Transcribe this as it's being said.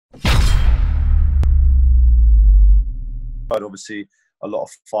obviously a lot of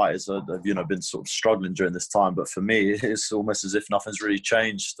fighters have, been sort of struggling during this time. But for me, it's almost as if nothing's really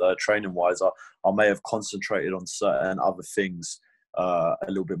changed training-wise. I may have concentrated on certain other things a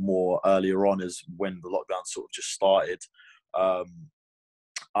little bit more earlier on, as when the lockdown sort of just started.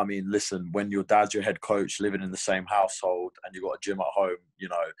 I mean, listen, when your dad's your head coach, living in the same household, and you've got a gym at home,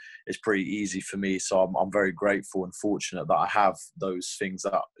 it's pretty easy for me. So I'm very grateful and fortunate that I have those things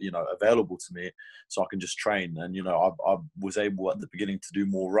that, available to me, so I can just train. And, I was able at the beginning to do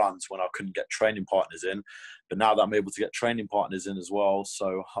more runs when I couldn't get training partners in. But now that I'm able to get training partners in as well,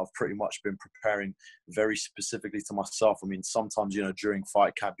 so I've pretty much been preparing very specifically to myself. I mean, sometimes, during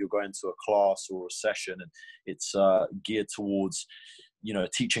fight camp, you're going to a class or a session, and it's geared towards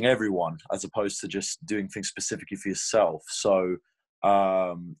teaching everyone, as opposed to just doing things specifically for yourself. So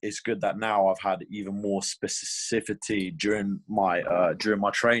it's good that now I've had even more specificity during my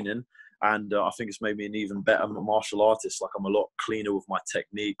training, and I think it's made me an even better martial artist. Like, I'm a lot cleaner with my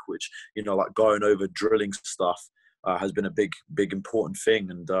technique, which, like going over drilling stuff has been a big important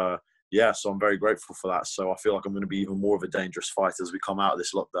thing. And so I'm very grateful for that. So I feel like I'm going to be even more of a dangerous fighter as we come out of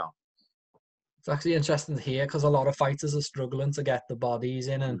this lockdown. It's actually interesting to hear, because a lot of fighters are struggling to get the bodies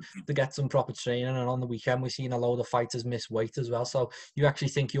in and to get some proper training. And on the weekend, we've seen a load of fighters miss weight as well. So you actually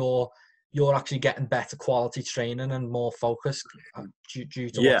think you're actually getting better quality training and more focused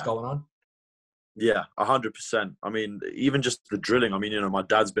due to what's going on? Yeah, 100%. I mean, even just the drilling. I mean, my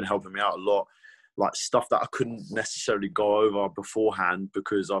dad's been helping me out a lot. Like, stuff that I couldn't necessarily go over beforehand,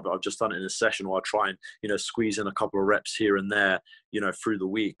 because I've just done it in a session, where I try and, squeeze in a couple of reps here and there, through the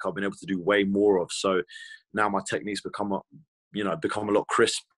week. I've been able to do way more of. So now my techniques become a lot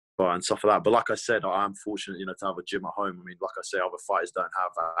crisper and stuff like that. But like I said, I am fortunate, to have a gym at home. I mean, like I say, other fighters don't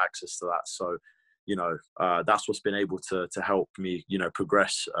have access to that. So, that's what's been able to help me,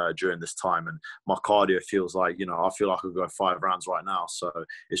 progress during this time. And my cardio feels like, I feel like I could go 5 rounds right now. So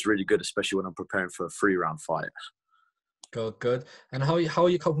it's really good, especially when I'm preparing for a 3-round fight. Good. And how are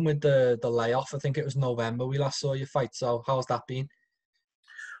you coping with the layoff? I think it was November we last saw you fight. So how's that been?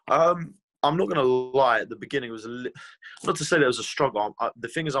 I'm not going to lie. At the beginning, it was not to say that it was a struggle. The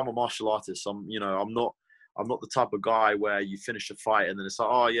thing is, I'm a martial artist. I'm not the type of guy where you finish a fight and then it's like,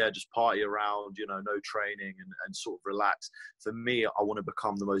 oh yeah, just party around, no training and sort of relax. For me, I want to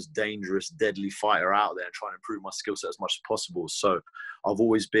become the most dangerous, deadly fighter out there and try and improve my skill set as much as possible. So I've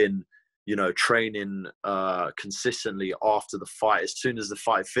always been, training consistently after the fight. As soon as the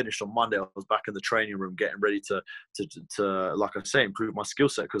fight finished on Monday, I was back in the training room getting ready to like I say, improve my skill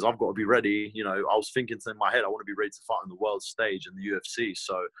set, because I've got to be ready. I was thinking in my head, I want to be ready to fight on the world stage in the UFC.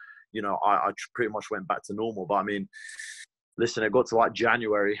 So I pretty much went back to normal. But I mean, listen, it got to like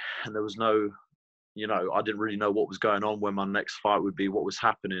January and there was no, I didn't really know what was going on, when my next fight would be, what was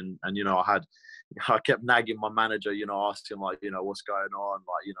happening. And, I kept nagging my manager, asking like, what's going on?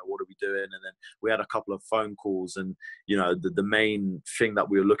 Like, what are we doing? And then we had a couple of phone calls, and, the main thing that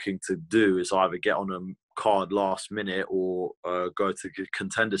we were looking to do is either get on a card last minute or go to the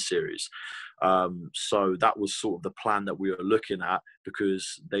Contender Series. So that was sort of the plan that we were looking at,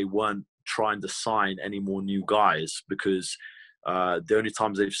 because they weren't trying to sign any more new guys, because the only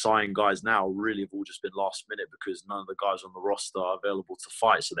times they've signed guys now really have all just been last minute, because none of the guys on the roster are available to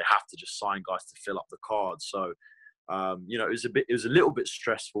fight. So they have to just sign guys to fill up the card. So, it was a little bit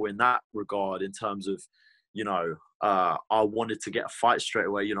stressful in that regard, in terms of, I wanted to get a fight straight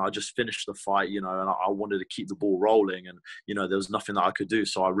away. I just finished the fight, and I wanted to keep the ball rolling, and, there was nothing that I could do.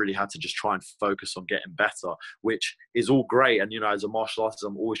 So I really had to just try and focus on getting better, which is all great. And, as a martial artist,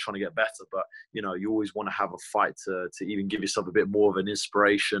 I'm always trying to get better, but, you always want to have a fight to even give yourself a bit more of an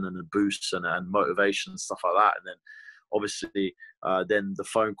inspiration and a boost and motivation and stuff like that. And then, obviously, then the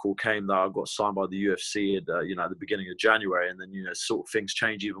phone call came that I got signed by the UFC at the beginning of January, and then, sort of things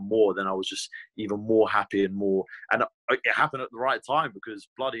change even more. Then I was just even more happy and more, and it happened at the right time, because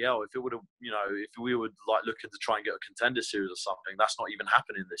bloody hell, if it would have, if we were like looking to try and get a Contender Series or something, that's not even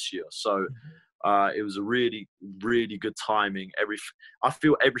happening this year. So it was a really, really good timing. I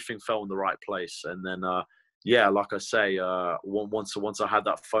feel everything fell in the right place, and then yeah, like I say, once I had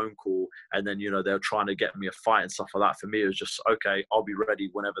that phone call, and then, they were trying to get me a fight and stuff like that, for me, it was just, okay, I'll be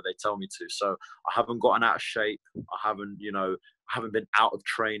ready whenever they tell me to. So I haven't gotten out of shape. I haven't been out of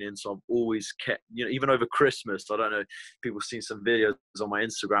training. So I've always kept, even over Christmas, I don't know, people have seen some videos on my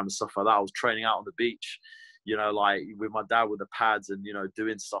Instagram and stuff like that. I was training out on the beach, like with my dad with the pads and,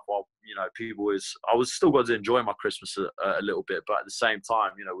 doing stuff while, I was still got to enjoy my Christmas a little bit, but at the same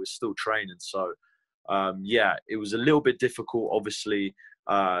time, we're still training. So, yeah, it was a little bit difficult, obviously,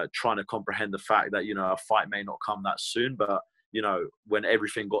 trying to comprehend the fact that, a fight may not come that soon. But, you know, when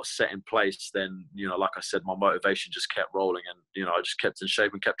everything got set in place, then, you know, like I said, my motivation just kept rolling, and, you know, I just kept in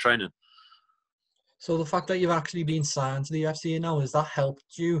shape and kept training. So the fact that you've actually been signed to the UFC now, has that helped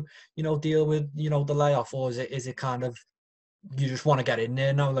you, you know, deal with, you know, the layoff, or is it kind of you just want to get in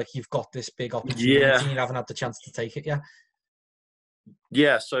there now, like you've got this big opportunity Yeah. and you haven't had the chance to take it yet?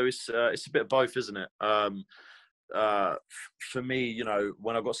 Yeah. So it's a bit of both, isn't it? Uh, for me, you know,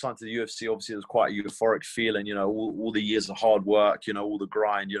 when I got signed to the UFC, obviously it was quite a euphoric feeling, you know, all the years of hard work, you know, all the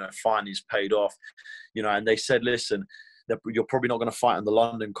grind, you know, finally it's paid off, you know, and they said, listen, you're probably not going to fight on the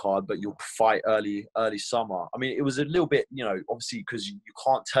London card, but you'll fight early summer. I mean, it was a little bit, you know, obviously because you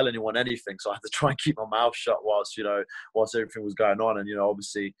can't tell anyone anything. So I had to try and keep my mouth shut whilst everything was going on. And, you know,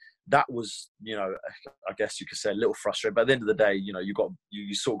 obviously that was, you know, I guess you could say a little frustrating, but at the end of the day, you know,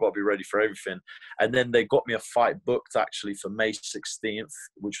 you sort of got to be ready for everything. And then they got me a fight booked actually for May 16th,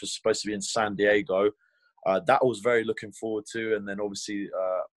 which was supposed to be in San Diego. That I was very looking forward to. And then obviously,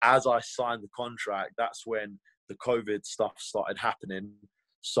 as I signed the contract, that's when the COVID stuff started happening.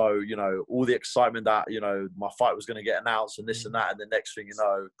 So, you know, all the excitement that, you know, my fight was going to get announced and this and that. And the next thing you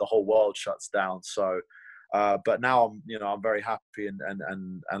know, the whole world shuts down. So, but now I'm very happy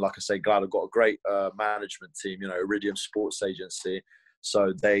and like I say, glad I've got a great management team, you know, Iridium Sports Agency.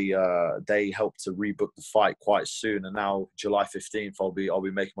 So they helped to rebook the fight quite soon. And now July 15th, I'll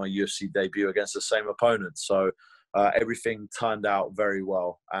be making my UFC debut against the same opponent. So, everything turned out very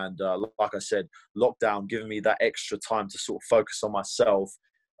well. And like I said, lockdown giving me that extra time to sort of focus on myself,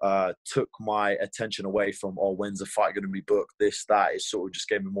 took my attention away from, when's the fight going to be booked, this, that. It sort of just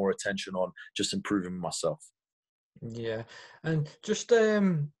gave me more attention on just improving myself. Yeah, and just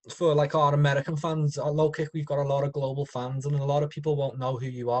for like our American fans, at Low Kick, we've got a lot of global fans, and a lot of people won't know who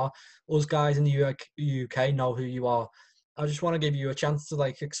you are. Us guys in the UK know who you are. I just want to give you a chance to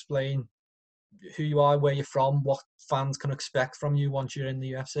like explain who you are, where you're from, what fans can expect from you once you're in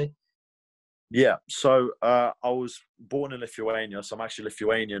the UFC. Yeah, so I was born in Lithuania, so I'm actually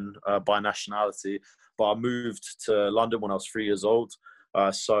Lithuanian by nationality, but I moved to London when I was 3 years old.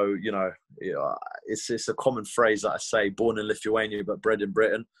 So, you know, it's a common phrase that I say, born in Lithuania, but bred in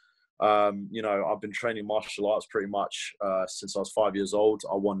Britain. You know, I've been training martial arts pretty much since I was 5 years old.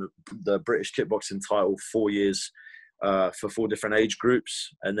 I won the British kickboxing title 4 years for 4 different age groups.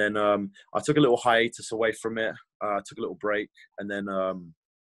 And then I took a little hiatus away from it, took a little break, and then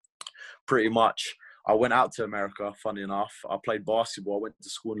pretty much I went out to America, funny enough. I played basketball. I went to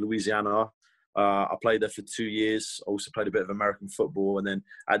school in Louisiana. I played there for 2 years. I also played a bit of American football. And then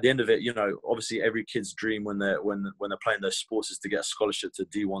at the end of it, you know, obviously every kid's dream when they're playing their sports is to get a scholarship to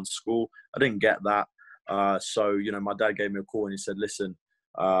D1 school. I didn't get that. So, you know, my dad gave me a call and he said, listen,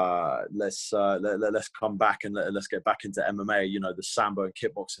 let's come back and let's get back into MMA, you know, the Sambo and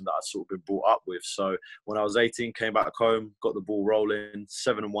kickboxing that I'd sort of been brought up with. So when I was 18, came back home, got the ball rolling,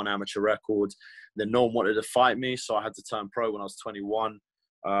 7-1 amateur record. Then no one wanted to fight me, so I had to turn pro when I was 21.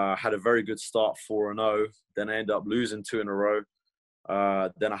 Had a very good start, 4-0. Then I ended up losing 2 in a row.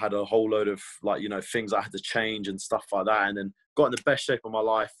 Then I had a whole load of, like, you know, things I had to change and stuff like that. And then got in the best shape of my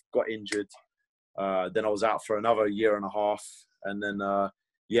life, got injured. Then I was out for another year and a half. And then,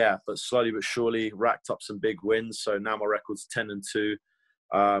 yeah, but slowly but surely racked up some big wins. So now my record's 10-2.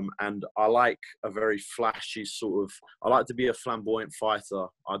 And I like a very flashy I like to be a flamboyant fighter.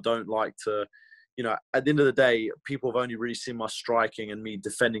 I don't like to, you know, at the end of the day, people have only really seen my striking and me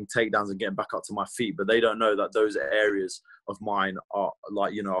defending takedowns and getting back up to my feet, but they don't know that those areas of mine are,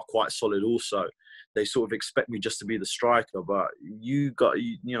 like, you know, are quite solid also. They sort of expect me just to be the striker, but you lot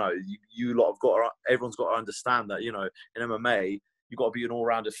have everyone's got to understand that, you know, in MMA, you've got to be an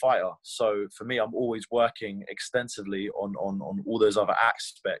all-rounded fighter. So for me, I'm always working extensively on all those other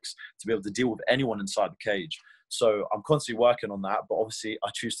aspects to be able to deal with anyone inside the cage. So I'm constantly working on that, but obviously I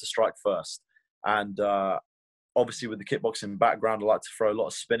choose to strike first. And obviously with the kickboxing background, I like to throw a lot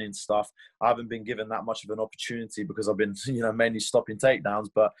of spinning stuff. I haven't been given that much of an opportunity because I've been, you know, mainly stopping takedowns.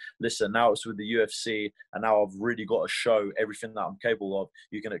 But listen, now it's with the UFC, and now I've really got to show everything that I'm capable of.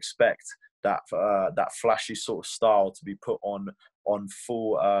 You can expect that flashy sort of style to be put on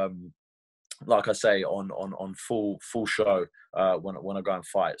full, like I say, on full show when I go and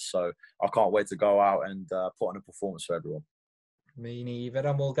fight. So I can't wait to go out and put on a performance for everyone. Me neither,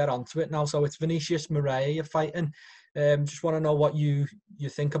 and we'll get onto it now. So it's Vinicius Moreira you're fighting. Just want to know what you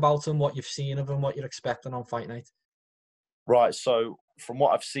think about him, what you've seen of him, what you're expecting on fight night. Right. So from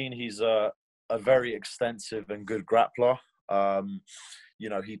what I've seen, he's a very extensive and good grappler. You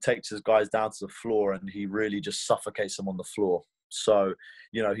know, he takes his guys down to the floor and he really just suffocates them on the floor. So,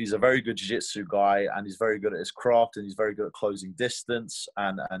 he's a very good jiu-jitsu guy, and he's very good at his craft, and he's very good at closing distance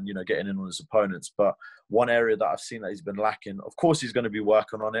and getting in on his opponents. But one area that I've seen that he's been lacking, of course he's going to be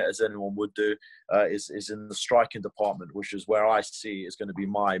working on it, as anyone would do, is in the striking department, which is where I see is going to be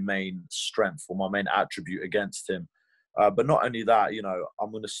my main strength or my main attribute against him. But not only that,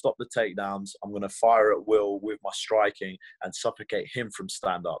 I'm going to stop the takedowns. I'm going to fire at will with my striking and suffocate him from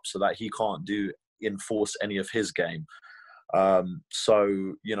stand-up so that he can't enforce any of his game.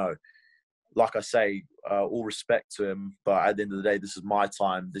 So, like I say, all respect to him, but at the end of the day, this is my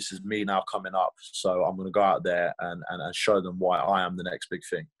time. This is me now coming up. So I'm going to go out there and show them why I am the next big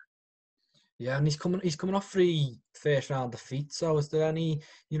thing. Yeah, and he's coming off 3 first-round defeats. So is there any,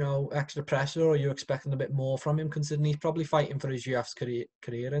 extra pressure, or are you expecting a bit more from him, considering he's probably fighting for his UFC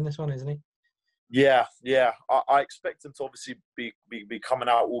career in this one, isn't he? Yeah. I expect him to obviously be coming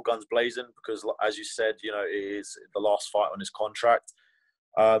out all guns blazing because, as you said, it is the last fight on his contract.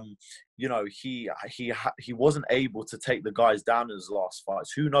 He wasn't able to take the guys down in his last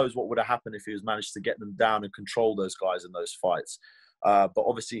fights. Who knows what would have happened if he was managed to get them down and control those guys in those fights. But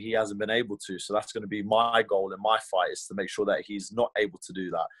obviously he hasn't been able to. So that's going to be my goal in my fight, is to make sure that he's not able to do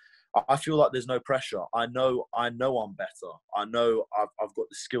that. I feel like there's no pressure. I know I'm better. I know I've got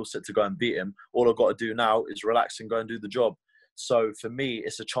the skill set to go and beat him. All I've got to do now is relax and go and do the job. So for me,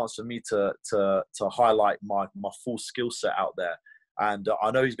 it's a chance for me to highlight my full skill set out there. And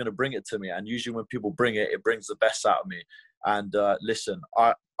I know he's going to bring it to me. And usually when people bring it, it brings the best out of me. And listen,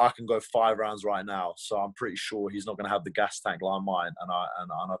 I can go 5 rounds right now. So I'm pretty sure he's not going to have the gas tank like mine. And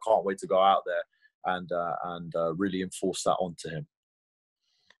I can't wait to go out there and really enforce that onto him.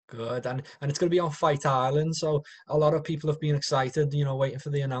 Good, and it's going to be on Fight Island, so a lot of people have been excited, waiting for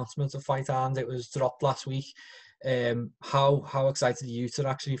the announcement of Fight Island. It was dropped last week. How excited are you to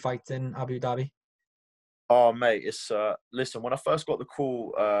actually fight in Abu Dhabi? Oh, mate, it's listen, when I first got the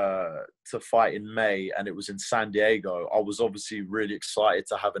call to fight in May and it was in San Diego, I was obviously really excited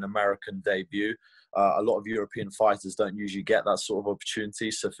to have an American debut. A lot of European fighters don't usually get that sort of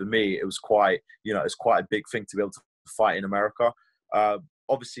opportunity. So for me, it was quite a big thing to be able to fight in America.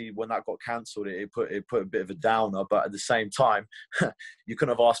 Obviously, when that got cancelled, it put a bit of a downer. But at the same time, you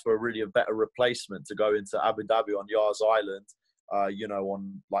couldn't have asked for a better replacement to go into Abu Dhabi on Yas Island.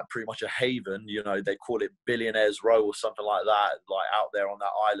 On like pretty much a haven. They call it Billionaires Row or something like that, like out there on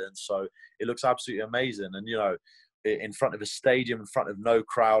that island. So it looks absolutely amazing. And in front of a stadium, in front of no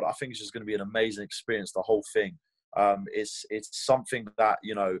crowd, I think it's just going to be an amazing experience. The whole thing. It's something that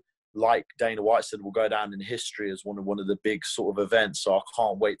like Dana White said, will go down in history as one of the big sort of events. So I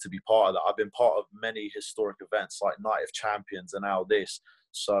can't wait to be part of that. I've been part of many historic events like Night of Champions and now this.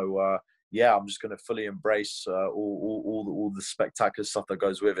 So yeah, I'm just going to fully embrace all the spectacular stuff that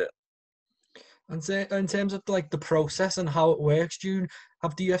goes with it. And so in terms of like the process and how it works, do you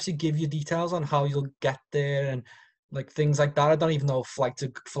UFC give you details on how you'll get there and like things like that? I don't even know if flights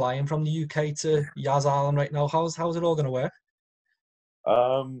are flying from the UK to Yas Island right now. How's it all going to work?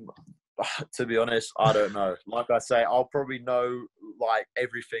 To be honest, I don't know. Like I say, I'll probably know like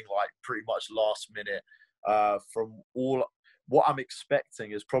everything like pretty much last minute. From all what I'm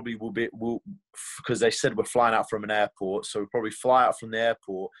expecting is probably will because they said we're flying out from an airport, so we'll probably fly out from the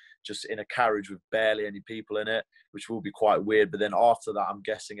airport just in a carriage with barely any people in it, which will be quite weird. But then after that, I'm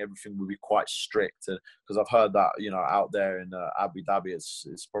guessing everything will be quite strict, because I've heard that out there in Abu Dhabi,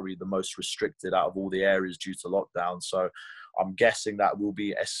 it's probably the most restricted out of all the areas due to lockdown. So I'm guessing that will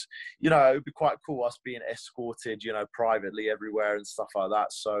be, it would be quite cool us being escorted, privately everywhere and stuff like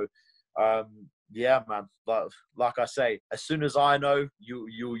that. So, yeah, man. But like I say, as soon as I know,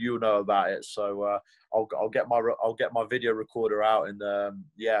 you know about it. So I'll get my video recorder out and and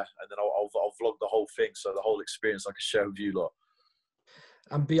then I'll vlog the whole thing, so the whole experience I can share with you lot.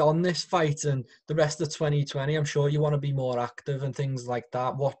 And beyond this fight and the rest of 2020, I'm sure you want to be more active and things like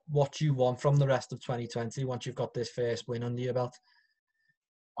that. What do you want from the rest of 2020 once you've got this first win under your belt?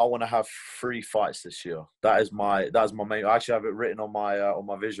 I want to have 3 fights this year. That is my main. I actually have it written on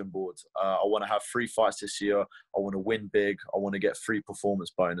my vision board. I want to have 3 fights this year. I want to win big. I want to get 3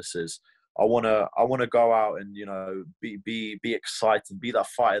 performance bonuses. I want to go out and be excited, be that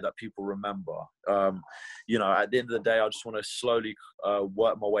fighter that people remember. At the end of the day, I just want to slowly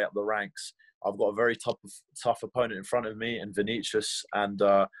work my way up the ranks. I've got a very tough opponent in front of me in Vinicius, and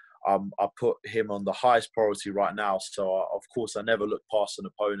I put him on the highest priority right now. So, of course, I never look past an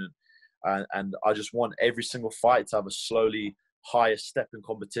opponent. And I just want every single fight to have a slowly higher step in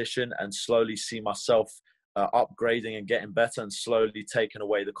competition and slowly see myself upgrading and getting better and slowly taking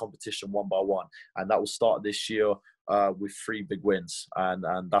away the competition one by one. And that will start this year with 3 big wins. And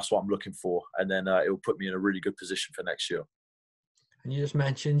that's what I'm looking for. And then it will put me in a really good position for next year. And you just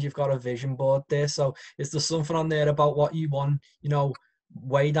mentioned you've got a vision board there. So is there something on there about what you want, you know,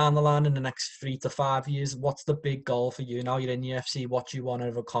 way down the line in the next 3 to 5 years? What's the big goal for you now? You're in the UFC. What do you want to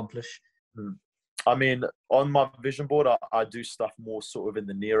accomplish? I mean, on my vision board, I do stuff more sort of in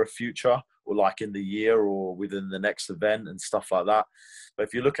the nearer future, or like in the year or within the next event and stuff like that. But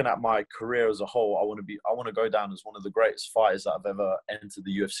if you're looking at my career as a whole, I want to go down as one of the greatest fighters that I've ever entered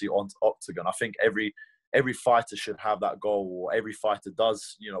the UFC octagon. I think every fighter should have that goal, or every fighter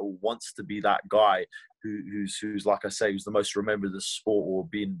does, you know, wants to be that guy who's like I say, who's the most remembered in the sport, or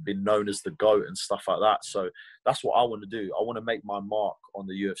been known as the GOAT and stuff like that. So that's what I want to do. I want to make my mark on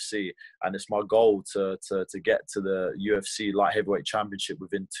the UFC, and it's my goal to get to the UFC light heavyweight championship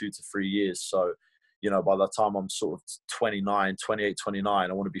within 2 to 3 years. So, you know, by the time I'm sort of 29,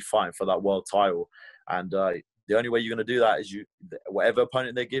 I want to be fighting for that world title. And the only way you're going to do that is whatever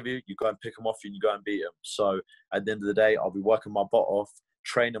opponent they give you, you go and pick them off and you go and beat them. So at the end of the day, I'll be working my butt off,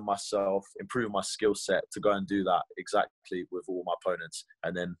 training myself, improving my skill set to go and do that exactly with all my opponents,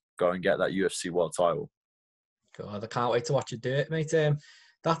 and then go and get that UFC world title. God, I can't wait to watch you do it, mate.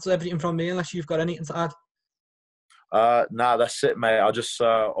 That's everything from me, unless you've got anything to add. Nah, that's it, mate. I just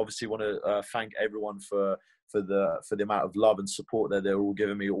obviously want to thank everyone for the amount of love and support that they're all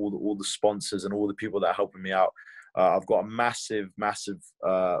giving me, all the sponsors and all the people that are helping me out. I've got a massive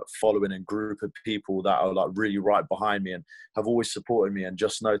following and group of people that are like really right behind me and have always supported me. And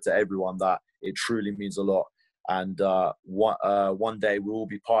just know to everyone that it truly means a lot. And one day we'll all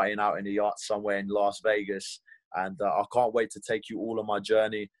be partying out in a yacht somewhere in Las Vegas. And I can't wait to take you all on my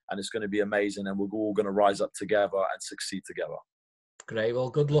journey. And it's going to be amazing. And we're all going to rise up together and succeed together. Great. Well,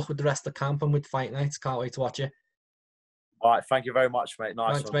 good luck with the rest of the camp and with fight nights. Can't wait to watch you. All right. Thank you very much, mate.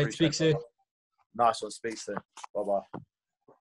 Nice Thanks, one. mate. Speak soon. Nice one. Speak soon. Bye-bye.